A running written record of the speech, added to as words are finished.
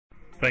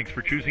Thanks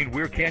for choosing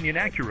Weir Canyon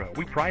Acura.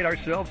 We pride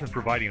ourselves in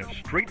providing a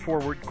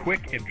straightforward,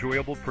 quick,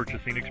 enjoyable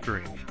purchasing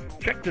experience.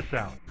 Check this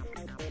out.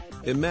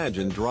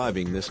 Imagine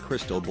driving this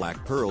crystal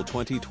black pearl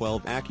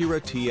 2012 Acura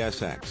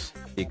TSX,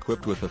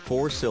 equipped with a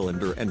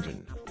 4-cylinder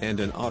engine and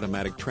an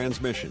automatic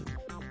transmission.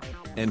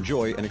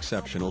 Enjoy an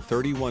exceptional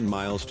 31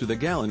 miles to the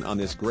gallon on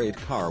this great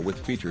car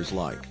with features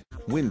like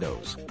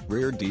windows,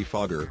 rear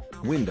defogger,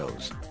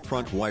 windows,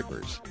 front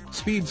wipers,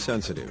 speed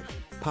sensitive,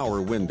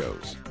 power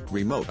windows,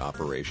 remote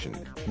operation,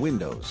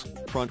 windows,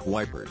 front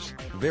wipers,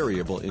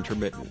 variable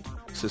intermittent,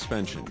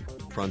 suspension,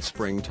 front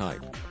spring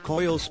type,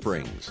 coil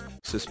springs,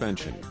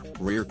 suspension,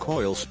 rear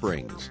coil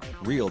springs,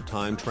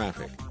 real-time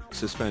traffic,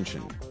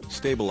 suspension,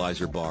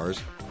 stabilizer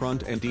bars,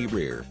 front and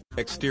rear,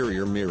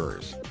 exterior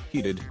mirrors,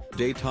 heated,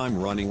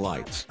 daytime running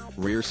lights,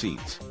 rear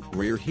seats,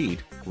 rear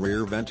heat,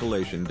 rear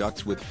ventilation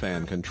ducts with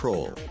fan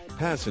control,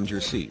 passenger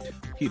seat,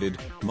 heated,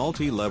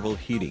 multi-level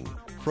heating,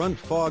 front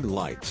fog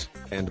lights,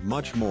 and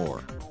much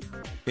more.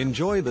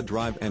 Enjoy the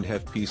drive and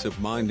have peace of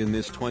mind in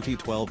this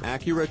 2012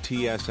 Acura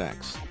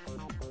TSX.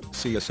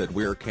 See us at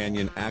Weir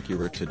Canyon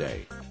Acura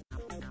today.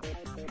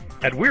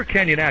 At Weir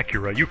Canyon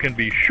Acura, you can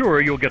be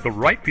sure you'll get the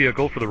right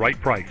vehicle for the right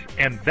price,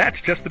 and that's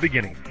just the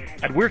beginning.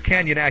 At Weir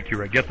Canyon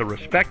Acura, get the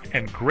respect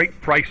and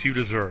great price you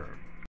deserve.